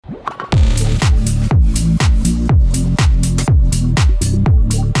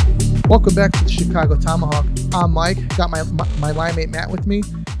Welcome back to the Chicago Tomahawk. I'm Mike, got my line mate Matt with me,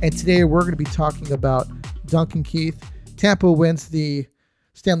 and today we're going to be talking about Duncan Keith. Tampa wins the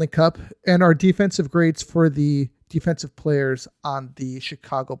Stanley Cup, and our defensive grades for the defensive players on the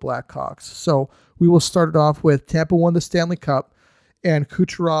Chicago Blackhawks. So we will start it off with Tampa won the Stanley Cup, and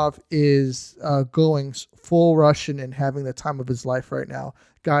Kucherov is going full Russian and having the time of his life right now.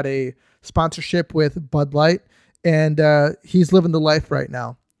 Got a sponsorship with Bud Light, and he's living the life right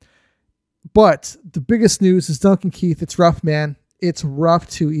now. But the biggest news is Duncan Keith. It's rough, man. It's rough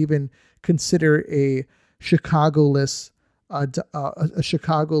to even consider a Chicago-less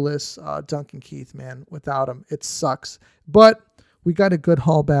Duncan Keith, man. Without him, it sucks. But we got a good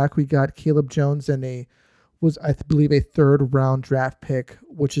haul back. We got Caleb Jones and I believe a third-round draft pick,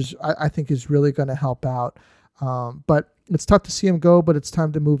 which is I think is really going to help out. But it's tough to see him go. But it's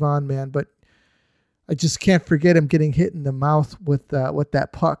time to move on, man. But I just can't forget him getting hit in the mouth with that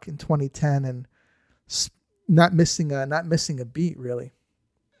puck in 2010 and not missing a beat, really.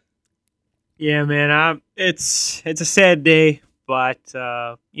 Yeah, man. It's a sad day, but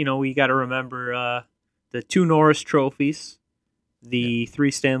we got to remember the 2 Norris trophies, the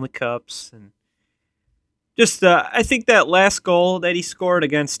 3 Stanley Cups, and just I think that last goal that he scored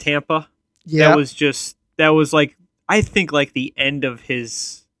against Tampa, that was like I think like the end of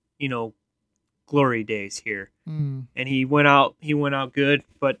his glory days here. And he went out good,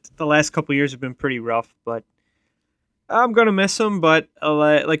 but the last couple of years have been pretty rough. But I'm gonna miss him. But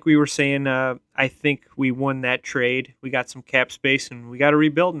like we were saying, I think we won that trade. We got some cap space, and we got to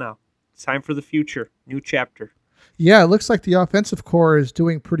rebuild now. It's time for the future, new chapter. Yeah, it looks like the offensive core is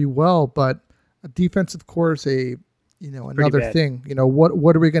doing pretty well, but a defensive core is another thing.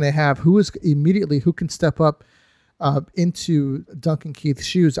 What are we going to have? Who can step up into Duncan Keith's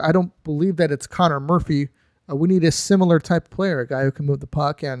shoes? I don't believe that it's Connor Murphy. We need a similar type of player, a guy who can move the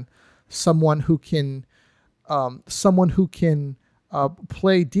puck and someone who can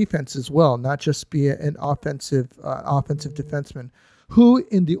play defense as well, not just be an offensive defenseman. Who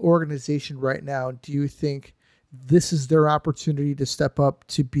in the organization right now do you think this is their opportunity to step up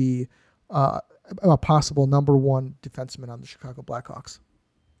to be a possible number 1 defenseman on the Chicago Blackhawks?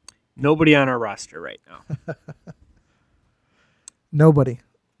 Nobody on our roster right now. Nobody.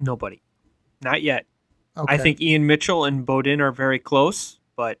 Not yet. Okay. I think Ian Mitchell and Bowden are very close,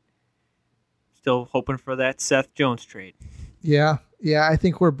 but still hoping for that Seth Jones trade. Yeah. I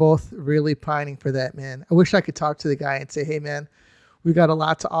think we're both really pining for that, man. I wish I could talk to the guy and say, hey, man, we got a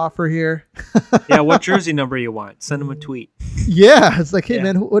lot to offer here. Yeah, what jersey number you want? Send him a tweet. Yeah, it's like, hey,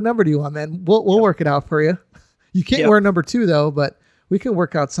 man, what number do you want, man? We'll work it out for you. You can't wear number 2, though, but we can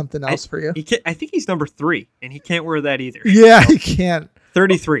work out something else for you. I think he's number 3, and he can't wear that either. Yeah, he can't.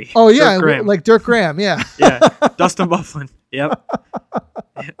 33. Oh, yeah, like Dirk Graham, yeah. Yeah, Dustin Bufflin. Yep.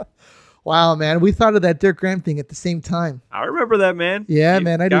 Wow, man, we thought of that Dirk Graham thing at the same time. I remember that, man. Yeah,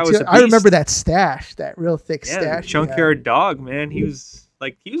 man, I do too. I remember that stash, that real thick stash. Junkyard dog, man. He was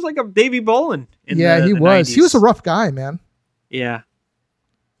like a Davey Bolin. He was. 90s. He was a rough guy, man. Yeah,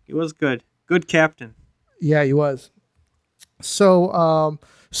 he was good. Good captain. Yeah, he was. So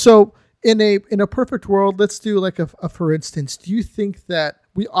in a perfect world, let's do like a for instance. Do you think that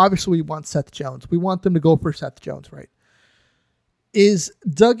we want Seth Jones? We want them to go for Seth Jones, right? Is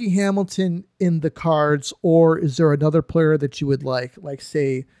Dougie Hamilton in the cards, or is there another player that you would like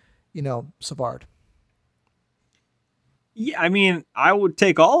say, Savard? Yeah, I mean, I would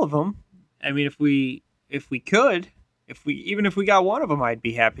take all of them. I mean, if we got one of them, I'd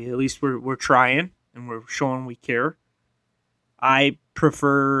be happy. At least we're trying and we're showing we care. I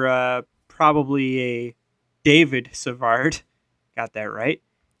prefer probably a David Savard. Got that right.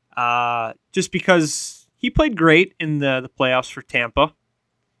 Just because he played great in the playoffs for Tampa.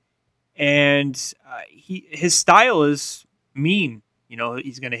 And his style is mean.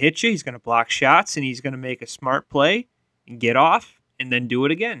 He's going to hit you, he's going to block shots, and he's going to make a smart play and get off and then do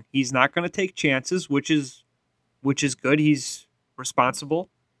it again. He's not going to take chances, which is good. He's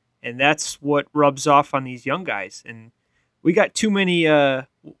responsible. And that's what rubs off on these young guys. And we got too many,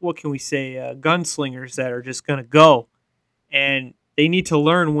 gunslingers that are just going to go. And they need to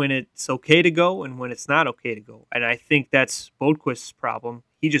learn when it's okay to go and when it's not okay to go. And I think that's Bodequist's problem.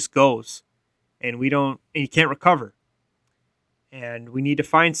 He just goes. And he can't recover. And we need to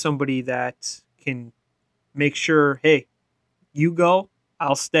find somebody that can make sure, hey, you go,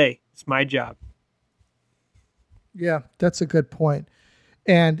 I'll stay. It's my job. Yeah, that's a good point.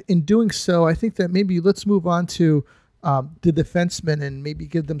 And in doing so, I think that maybe let's move on to the defensemen and maybe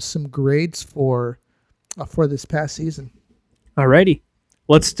give them some grades for this past season. Alrighty.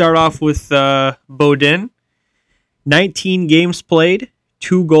 Let's start off with Bowden. 19 games played,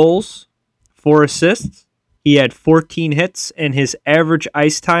 2 goals, 4 assists. He had 14 hits, and his average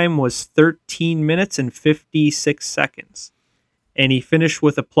ice time was 13 minutes and 56 seconds. And he finished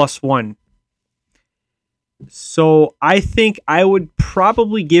with a +1. So I think I would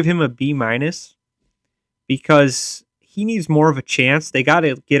probably give him a B minus because he needs more of a chance. They got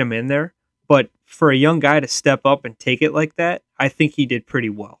to get him in there. But for a young guy to step up and take it like that, I think he did pretty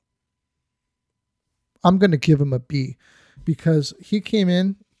well. I'm going to give him a B because he came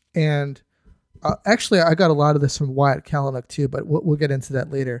in and actually I got a lot of this from Wyatt Kalynuk too, but we'll get into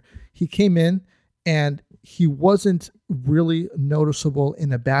that later. He came in and he wasn't really noticeable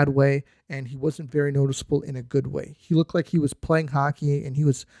in a bad way, and he wasn't very noticeable in a good way. He looked like he was playing hockey, and he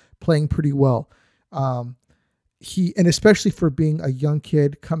was playing pretty well. And especially for being a young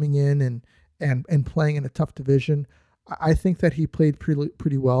kid coming in and playing in a tough division, I think that he played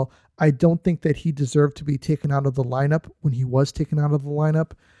pretty well. I don't think that he deserved to be taken out of the lineup when he was taken out of the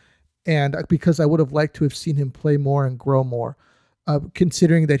lineup, and because I would have liked to have seen him play more and grow more.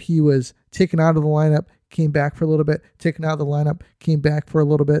 Considering that he was taken out of the lineup, came back for a little bit, taken out of the lineup, came back for a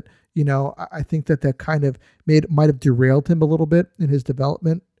little bit. I think that kind of might have derailed him a little bit in his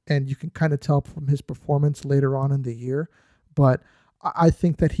development, and you can kind of tell from his performance later on in the year. But I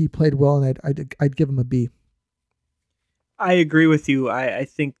think that he played well, and I'd give him a B. I agree with you. I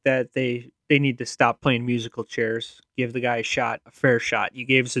think that they need to stop playing musical chairs. Give the guy a fair shot. You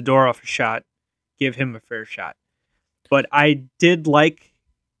gave Zadorov a shot. Give him a fair shot. But I did like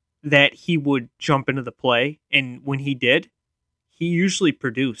that he would jump into the play, and when he did, he usually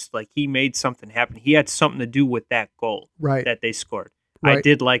produced. Like, he made something happen. He had something to do with that goal that they scored. Right. I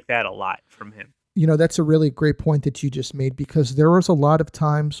did like that a lot from him. That's a really great point that you just made, because there was a lot of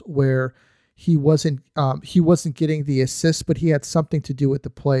times where he wasn't getting the assist, but he had something to do with the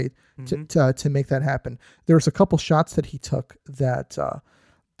play to make that happen. There was a couple shots that he took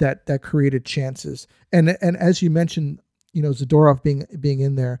that created chances. And as you mentioned, Zadorov being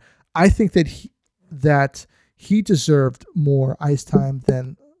in there, I think that he deserved more ice time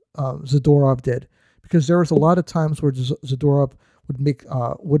than Zadorov did, because there was a lot of times where Zadorov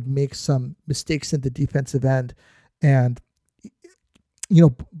would make some mistakes in the defensive end, and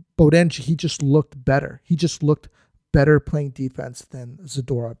Beaudenji, he just looked better. He just looked better playing defense than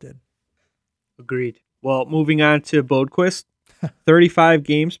Zadorov did. Agreed. Well, moving on to Bodquist. 35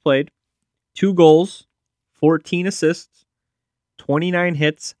 games played, 2 goals, 14 assists, 29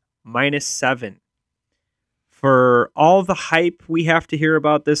 hits, -7. For all the hype we have to hear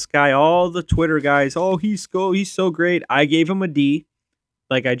about this guy, all the Twitter guys, he's so great. I gave him a D.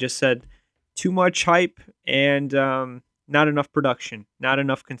 Like I just said, too much hype and not enough production, not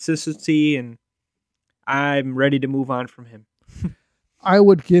enough consistency, and I'm ready to move on from him. I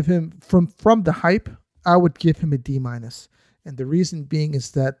would give him, from the hype, I would give him a D-. And the reason being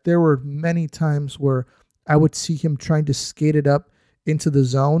is that there were many times where I would see him trying to skate it up into the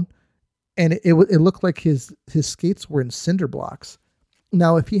zone, and it looked like his skates were in cinder blocks.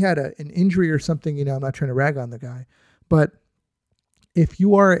 Now, if he had an injury or something, I'm not trying to rag on the guy, but if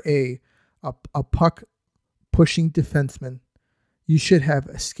you are a puck pushing defenseman, you should have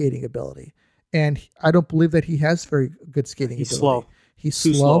a skating ability. And I don't believe that he has very good skating ability. Slow. He's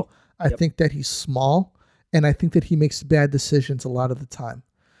Too slow. I Yep. think that he's small, and I think that he makes bad decisions a lot of the time.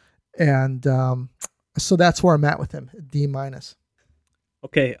 And so that's where I'm at with him, D-.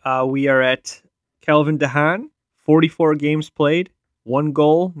 Okay, we are at Calvin DeHaan, 44 games played, 1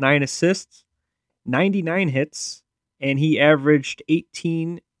 goal, 9 assists, 99 hits, and he averaged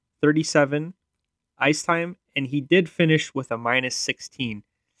 18:37 ice time, and he did finish with a -16.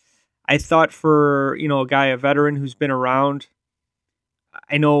 I thought for, a veteran who's been around,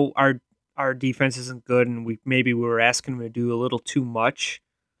 I know our defense isn't good, and we were asking him to do a little too much,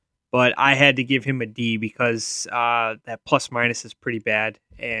 but I had to give him a D because that plus-minus is pretty bad,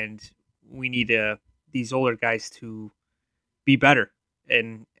 and we need these older guys to be better.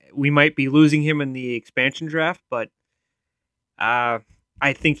 And we might be losing him in the expansion draft, but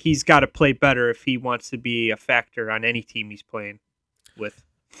I think he's got to play better if he wants to be a factor on any team he's playing with.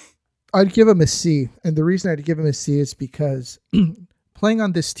 I'd give him a C, and the reason I'd give him a C is because playing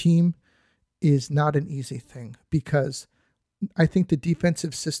on this team is not an easy thing, because I think the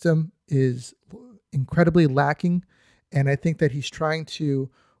defensive system is incredibly lacking, and I think that he's trying to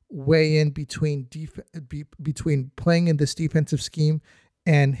weigh in between playing in this defensive scheme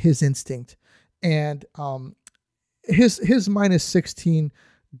and his instinct. And his -16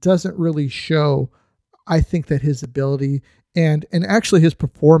 doesn't really show, I think, that his ability and actually his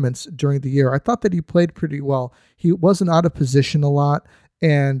performance during the year. I thought that he played pretty well. He wasn't out of position a lot,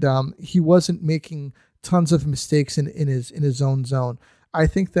 and he wasn't making tons of mistakes in his own zone. I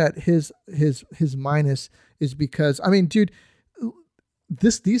think that his minus is because, I mean, dude,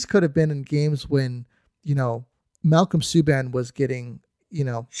 these could have been in games when, you know, Malcolm Subban was getting, you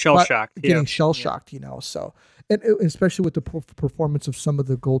know, Shell shocked. getting Yeah. shell Yeah. shocked, you know. So, and especially with the performance of some of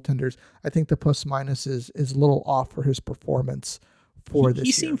the goaltenders, I think the plus minus is a little off for his performance for He this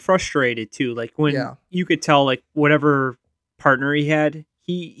year. seemed frustrated too. Like when Yeah. you could tell, like whatever partner he had,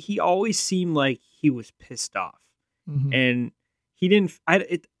 he always seemed like he was pissed off, Hmm. and he didn't.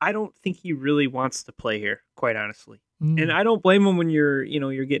 I don't think he really wants to play here, quite honestly. And Mm. I don't blame him when you're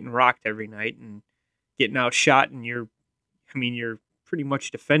getting rocked every night and getting outshot, and you're pretty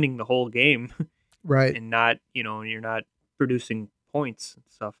much defending the whole game Right. and not, you're not producing points and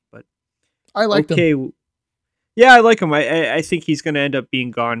stuff. But I liked him. okay, yeah, I like him. I think he's going to end up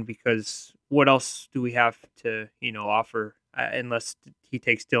being gone because what else do we have to offer unless he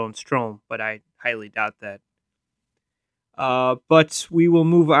takes Dylan Strome? But I highly doubt that. But we will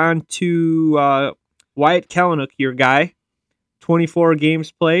move on to Wyatt Kalynuk, your guy. 24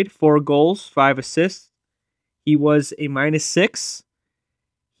 games played, 4 goals, 5 assists. He was a -6.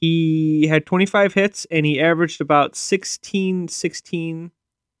 He had 25 hits and he averaged about 16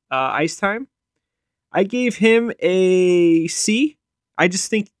 ice time. I gave him a C. I just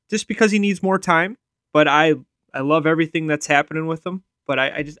think just because he needs more time, but I love everything that's happening with him. But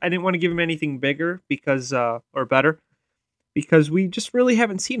I didn't want to give him anything bigger because or better because we just really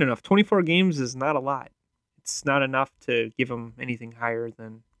haven't seen enough. 24 games is not a lot. It's not enough to give him anything higher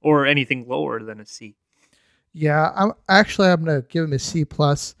than or anything lower than a C. Yeah, I'm gonna give him a C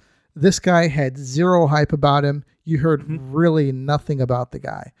plus. This guy had zero hype about him. You heard really nothing about the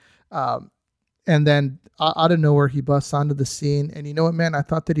guy. And then out of nowhere, he busts onto the scene. And you know what, man? I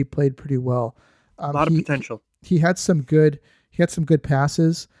thought that he played pretty well. A lot of potential. He had some good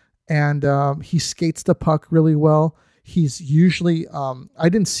passes, and he skates the puck really well. He's usually I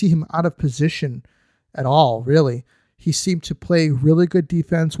didn't see him out of position at all, really. He seemed to play really good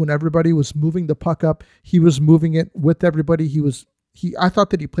defense when everybody was moving the puck up. He was moving it with everybody. I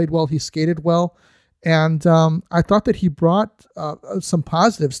thought that he played well. He skated well. And I thought that he brought some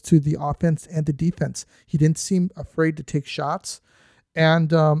positives to the offense and the defense. He didn't seem afraid to take shots,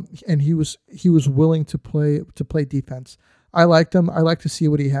 and he was willing to play defense. I liked him. I like to see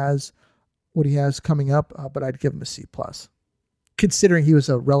what he has coming up, but I'd give him a C plus, considering he was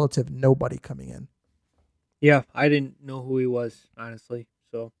a relative nobody coming in. Yeah, I didn't know who he was, honestly.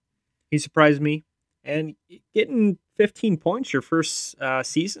 So he surprised me. And getting 15 points your first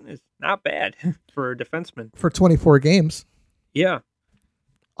season is not bad for a defenseman. For 24 games. Yeah.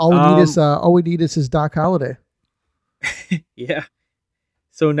 All we need is his Doc Holliday. Yeah.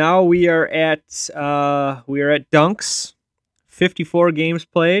 So now we are at Dunks. 54 games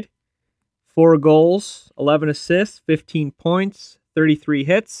played, 4 goals, 11 assists, 15 points, 33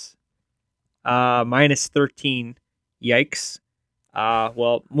 hits. -13. Yikes.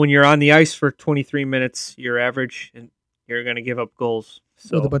 Well, when you're on the ice for 23 minutes, you're average, and you're going to give up goals.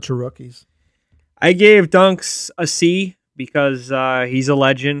 So With a bunch of rookies. I gave Dunks a C because he's a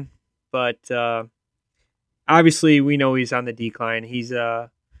legend, but obviously we know he's on the decline. He's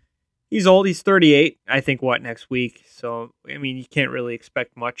old. He's 38. I think next week. So I mean, you can't really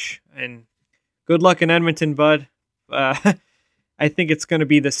expect much. And good luck in Edmonton, bud. I think it's going to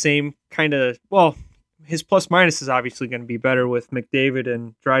be the same kind of, well, his plus minus is obviously going to be better with McDavid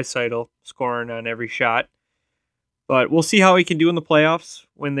and Draisaitl scoring on every shot. But we'll see how he can do in the playoffs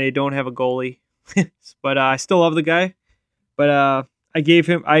when they don't have a goalie. But I still love the guy. But I gave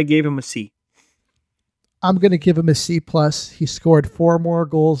him a C. I'm going to give him a C plus. He scored 4 more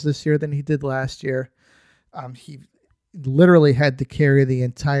goals this year than he did last year. He literally had to carry the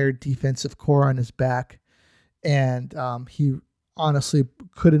entire defensive core on his back. And he honestly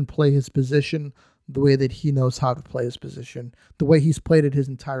couldn't play his position the way that he knows how to play his position, the way he's played it his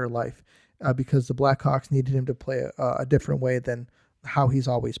entire life, because the Blackhawks needed him to play a different way than how he's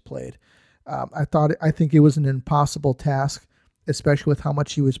always played. I think it was an impossible task, especially with how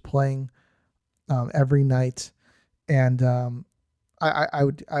much he was playing every night. And I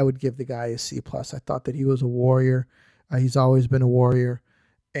would give the guy a C plus. I thought that he was a warrior. He's always been a warrior.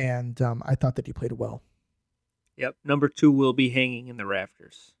 And I thought that he played well. Yep. Number 2 will be hanging in the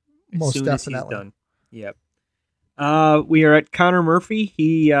rafters as Most soon definitely. as he's done. Yep. We are at Connor Murphy.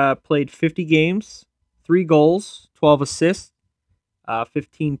 He played 50 games, 3 goals, 12 assists,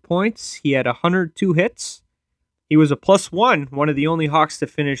 15 points. He had 102 hits. He was a +1, one of the only Hawks to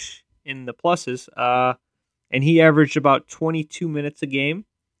finish in the pluses. And he averaged about 22 minutes a game.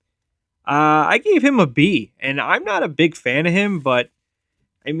 I gave him a B, and I'm not a big fan of him, but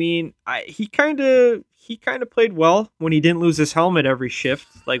I mean, he kind of played well when he didn't lose his helmet every shift,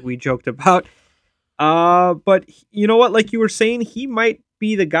 like we joked about. But you know what? Like you were saying, he might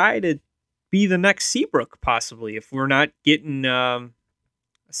be the guy to be the next Seabrook, possibly, if we're not getting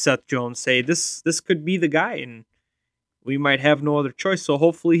Seth Jones say this could be the guy, and we might have no other choice. So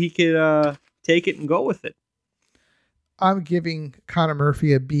hopefully he could take it and go with it. I'm giving Connor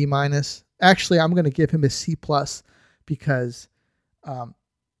Murphy a B minus. Actually, I'm going to give him a C plus because um,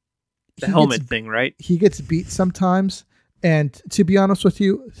 The helmet thing, right? he gets beat sometimes. And to be honest with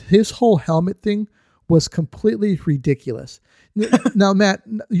you, his whole helmet thing was completely ridiculous. Now, Matt,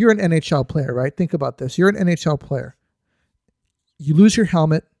 you're an NHL player, right? Think about this. You're an NHL player. You lose your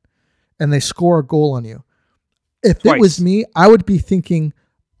helmet and they score a goal on you. If Twice. it was me, I would be thinking,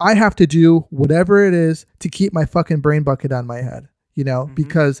 I have to do whatever it is to keep my fucking brain bucket on my head,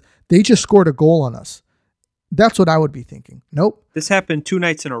 because they just scored a goal on us. That's what I would be thinking. Nope. This happened 2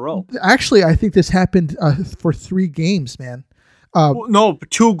 nights in a row. Actually, I think this happened for 3 games, man. Well, no,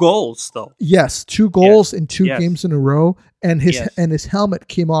 2 goals though. Yes, 2 goals in 2 Yes. games in a row, and his Yes. and his helmet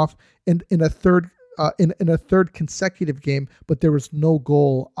came off in a third in a third consecutive game, but there was no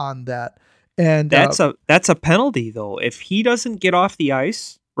goal on that. And That's a penalty though. If he doesn't get off the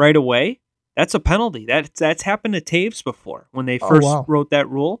ice right away, that's a penalty. That's happened to Taves before when they first wow. wrote that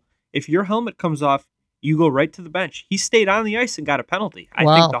rule. If your helmet comes off, you go right to the bench. He stayed on the ice and got a penalty. I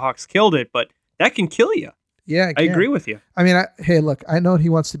Wow. think the Hawks killed it, but that can kill you. yeah, it I can. agree with you. I mean, hey, look, I know he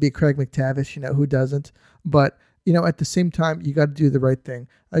wants to be Craig McTavish, who doesn't? But, at the same time, you got to do the right thing.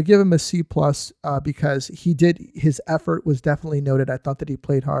 I give him a C plus because his effort was definitely noted. I thought that he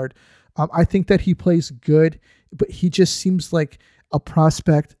played hard. I think that he plays good, but he just seems like a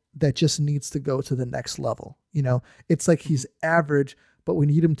prospect that just needs to go to the next level. It's like he's average, but we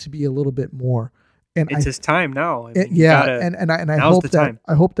need him to be a little bit more. And It's his time now. I mean, and I now's hope the that time.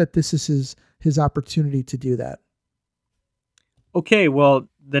 I hope that this is his opportunity to do that. Okay, well,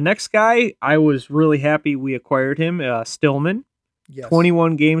 the next guy, I was really happy we acquired him, Stillman. Yes.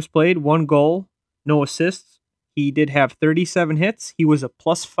 21 games played, 1 goal, no assists. He did have 37 hits. He was a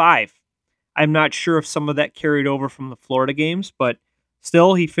 +5. I'm not sure if some of that carried over from the Florida games, but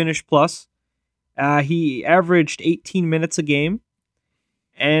still, he finished plus. He averaged 18 minutes a game.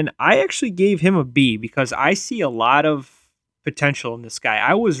 And I actually gave him a B because I see a lot of potential in this guy.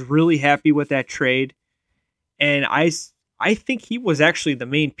 I was really happy with that trade. And I think he was actually the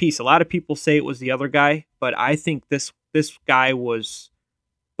main piece. A lot of people say it was the other guy, but I think this guy was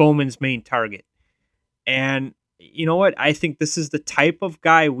Bowman's main target. And you know what? I think this is the type of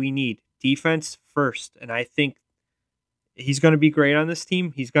guy we need. Defense first. And I think he's going to be great on this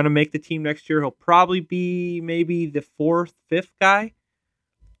team. He's going to make the team next year. He'll probably be maybe the 4th, 5th guy,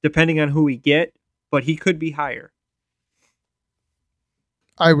 depending on who we get, but he could be higher.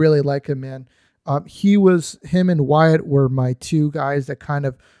 I really like him, man. Him and Wyatt were my 2 guys that kind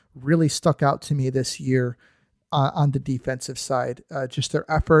of really stuck out to me this year on the defensive side. Just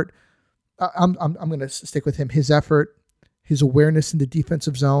their effort. I'm going to stick with him. His effort, his awareness in the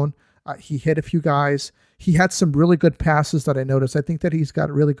defensive zone. He hit a few guys. He had some really good passes that I noticed. I think that he's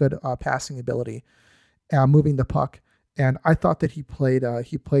got really good passing ability, moving the puck. And I thought that he played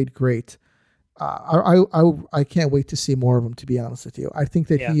great. I can't wait to see more of him, to be honest with you. I think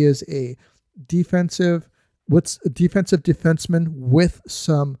that he is a defensive defenseman with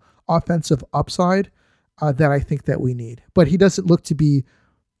some offensive upside that I think that we need. But he doesn't look to be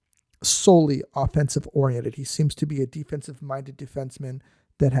solely offensive oriented. He seems to be a defensive minded defenseman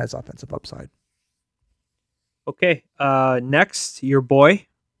that has offensive upside. Okay. Next, your boy,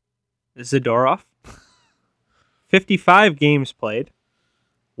 Zadorov. 55 games played,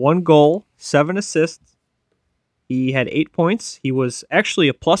 1 goal, 7 assists. He had 8 points. He was actually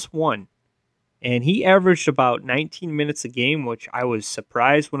a +1. And he averaged about 19 minutes a game, which I was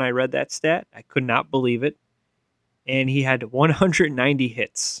surprised when I read that stat. I could not believe it. And he had 190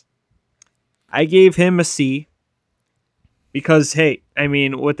 hits. I gave him a C because, hey, I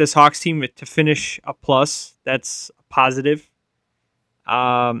mean, with this Hawks team, to finish a plus, that's a positive.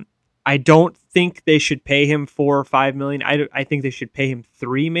 I don't think they should pay him $4 or $5 million. I think they should pay him $3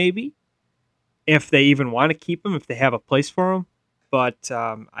 million maybe, if they even want to keep him, if they have a place for him. But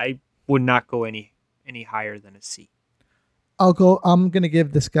I would not go any higher than a C. I'm going to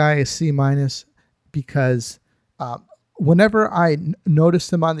give this guy a C minus because whenever I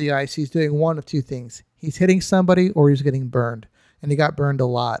notice him on the ice, he's doing one of 2 things. He's hitting somebody or he's getting burned, and he got burned a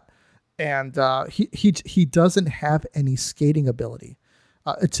lot. And he doesn't have any skating ability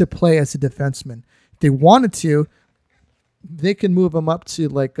to play as a defenseman. If they wanted to, they can move him up to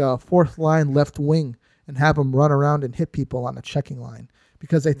like a 4th line left wing and have him run around and hit people on the checking line.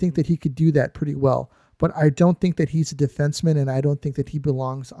 because I think that he could do that pretty well. But I don't think that he's a defenseman, and I don't think that he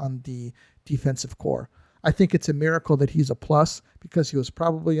belongs on the defensive core. I think it's a miracle that he's a plus because he was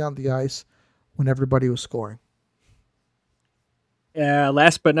probably on the ice when everybody was scoring.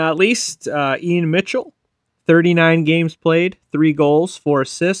 Last but not least, Ian Mitchell, 39 games played, 3 goals, 4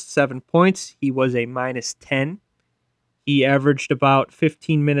 assists, 7 points. He was a -10. He averaged about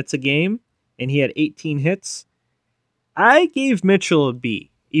 15 minutes a game, and he had 18 hits. I gave Mitchell a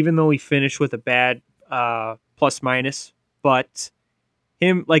B, even though he finished with a bad plus-minus. But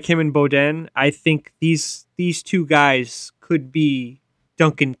him and Beaudin, I think these two guys could be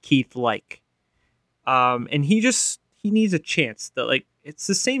Duncan Keith-like. And he needs a chance. It's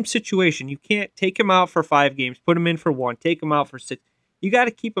the same situation. You can't take him out for 5 games, put him in for 1, take him out for 6. You got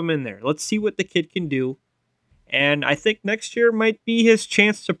to keep him in there. Let's see what the kid can do. And I think next year might be his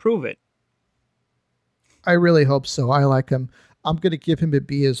chance to prove it. I really hope so. I like him. I'm going to give him a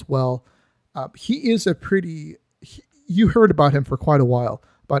B as well. He is you heard about him for quite a while,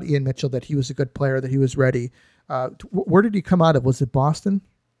 about Ian Mitchell, that he was a good player, that he was ready. Where did he come out of? Was it Boston?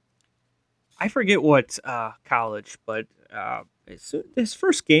 I forget what college, but his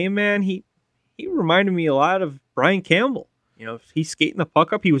first game, man, he reminded me a lot of Brian Campbell. He's skating the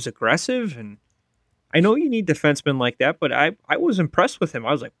puck up. He was aggressive, and I know you need defensemen like that, but I was impressed with him.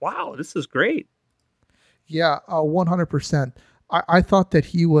 I was like, wow, this is great. Yeah, 100%. I thought that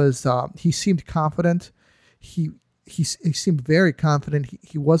he seemed confident. He seemed very confident.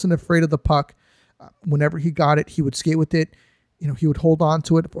 He wasn't afraid of the puck. Whenever he got it, he would skate with it. He would hold on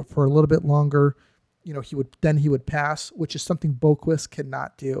to it for a little bit longer. He would pass, which is something Boquist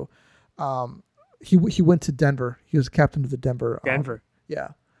cannot do. He went to Denver. He was captain of the Denver. Yeah.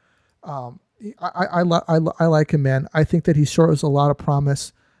 I like him, man. I think that he shows a lot of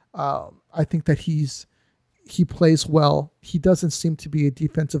promise. I think that he plays well. He doesn't seem to be a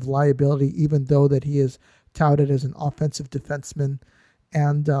defensive liability, even though that he is touted as an offensive defenseman.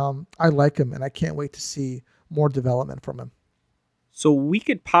 And I like him, and I can't wait to see more development from him. So we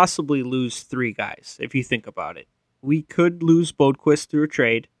could possibly lose 3 guys, if you think about it. We could lose Boquist through a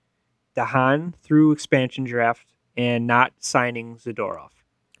trade, Dahan through expansion draft, and not signing Zadorov.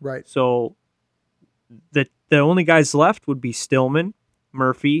 Right. So the only guys left would be Stillman,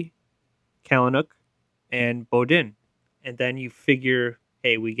 Murphy, Kalynuk, and Beaudin. And then you figure,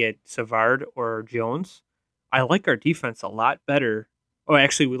 hey, we get Savard or Jones. I like our defense a lot better. Oh,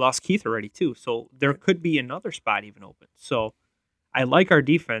 actually, we lost Keith already, too. So there could be another spot even open. So I like our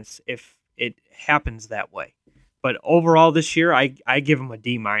defense if it happens that way. But overall this year, I give them a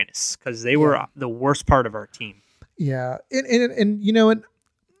D- because they were the worst part of our team. Yeah. And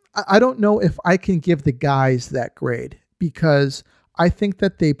I don't know if I can give the guys that grade, because I think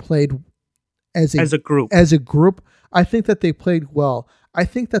that they played as a group. I think that they played well. I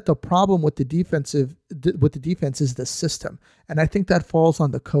think that the problem with the defense is the system, and I think that falls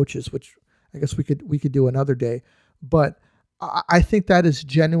on the coaches, which I guess we could do another day. But I think that is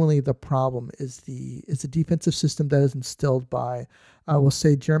genuinely the problem: is the defensive system that is instilled by, we'll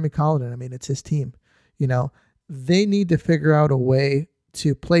say, Jeremy Colliton. I mean, it's his team. They need to figure out a way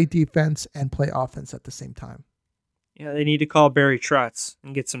to play defense and play offense at the same time. Yeah, they need to call Barry Trotz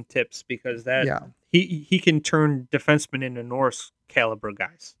and get some tips, because he can turn defensemen into Norris caliber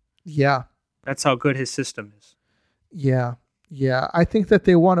guys. Yeah. That's how good his system is. Yeah. Yeah. I think that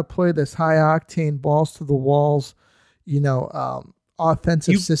they want to play this high octane balls to the walls,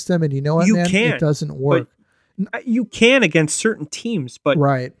 offensive system. And you know what, man? It doesn't work. You can against certain teams, but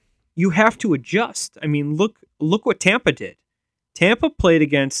right. You have to adjust. I mean, look what Tampa did. Tampa played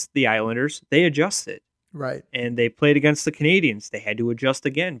against the Islanders. They adjusted. Right. And they played against the Canadians. They had to adjust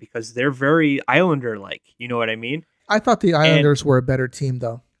again because they're very Islander-like. You know what I mean? I thought the Islanders were a better team,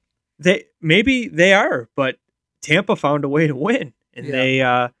 though. Maybe they are, but Tampa found a way to win. And they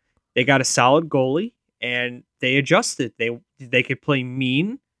got a solid goalie, and they adjusted. They could play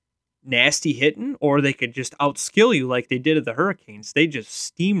mean, nasty hitting, or they could just outskill you like they did at the Hurricanes. They just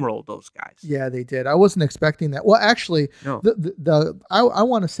steamrolled those guys. Yeah, they did. I wasn't expecting that. Well, actually, no. I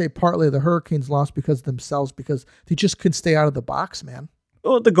want to say partly the Hurricanes lost because of themselves, because they just couldn't stay out of the box, man.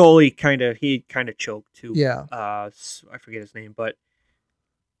 Well, the goalie kind of choked too. Yeah. I forget his name, but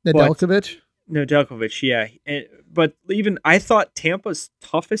Nedeljkovic, yeah. But even I thought Tampa's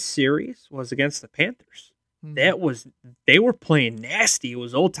toughest series was against the Panthers. They were playing nasty. It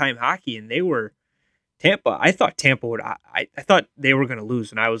was old time hockey, and they were Tampa. I thought Tampa would. I thought they were going to lose,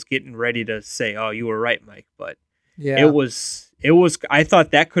 and I was getting ready to say, "Oh, you were right, Mike." But it was. I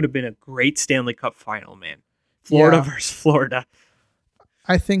thought that could have been a great Stanley Cup final, man. Florida versus Florida.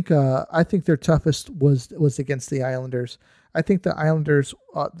 I think their toughest was against the Islanders. I think the Islanders,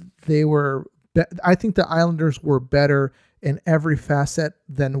 I think the Islanders were better in every facet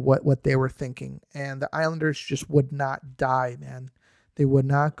than what they were thinking. And the Islanders just would not die, man. They would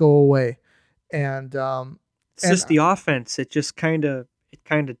not go away. And It's just the offense. It just kind of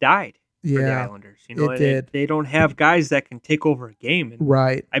died for the yeah, Islanders. You know, it did. they don't have guys that can take over a game. And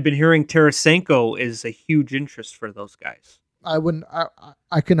Right. I've been hearing Tarasenko is a huge interest for those guys.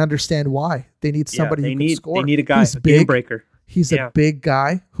 I can understand why. They need somebody who can score. They need a guy, He's a big. game breaker. He's a big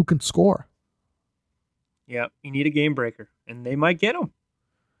guy who can score. Yeah, you need a game breaker, and they might get him.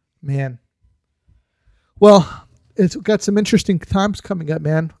 Man. Well, it's got some interesting times coming up,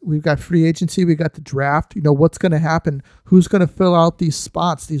 man. We've got free agency. We got the draft. You know, what's going to happen? Who's going to fill out these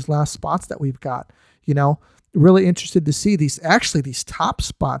spots, these last spots that we've got? You know, really interested to see these top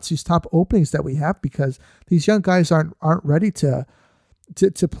spots, these top openings that we have, because these young guys aren't ready to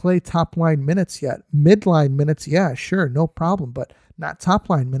play top line minutes yet. Midline minutes, yeah, sure, no problem, but not top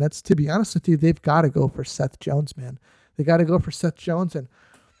line minutes. To be honest with you, they've got to go for Seth Jones, man. They got to go for Seth Jones, and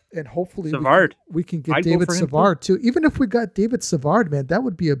hopefully Savard. we can get David Savard too. Even if we got David Savard, man, that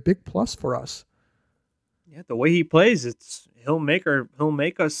would be a big plus for us. Yeah, the way he plays, he'll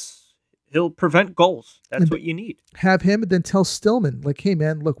prevent goals. That's what you need. Have him, and then tell Stillman, like, hey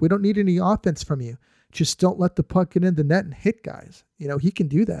man, look, we don't need any offense from you. Just don't let the puck get in the net and hit guys. You know, he can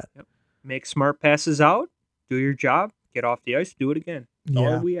do that. Yep. Make smart passes out. Do your job. Get off the ice. Do it again. That's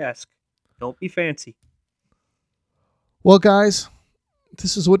all we ask. Don't be fancy. Well, guys,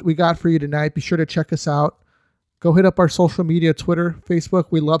 this is what we got for you tonight. Be sure to check us out. Go hit up our social media, Twitter, Facebook.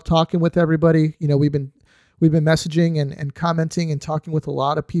 We love talking with everybody. You know, we've been messaging and commenting and talking with a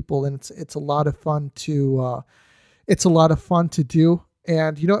lot of people, and it's a lot of fun to do.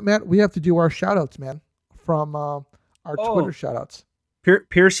 And you know what, Matt? We have to do our shout outs, man, from our Twitter shout outs.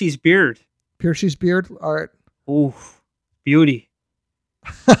 Piercy's beard. Piercy's beard. All right. Ooh, beauty.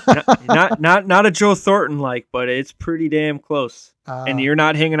 not a Joe Thornton like, but it's pretty damn close. And you're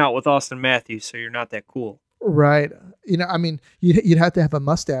not hanging out with Austin Matthews, so you're not that cool. Right. You know, I mean, you'd have to have a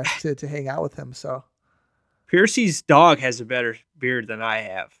mustache to hang out with him. So Piercy's dog has a better beard than I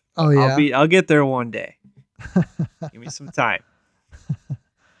have. Oh yeah. I'll get there one day. Give me some time.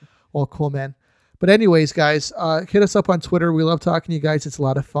 Well, cool, man. But anyways, guys, hit us up on Twitter. We love talking to you guys. It's a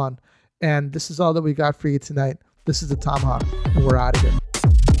lot of fun. And this is all that we got for you tonight. This is the Tomahawk, and we're out of here.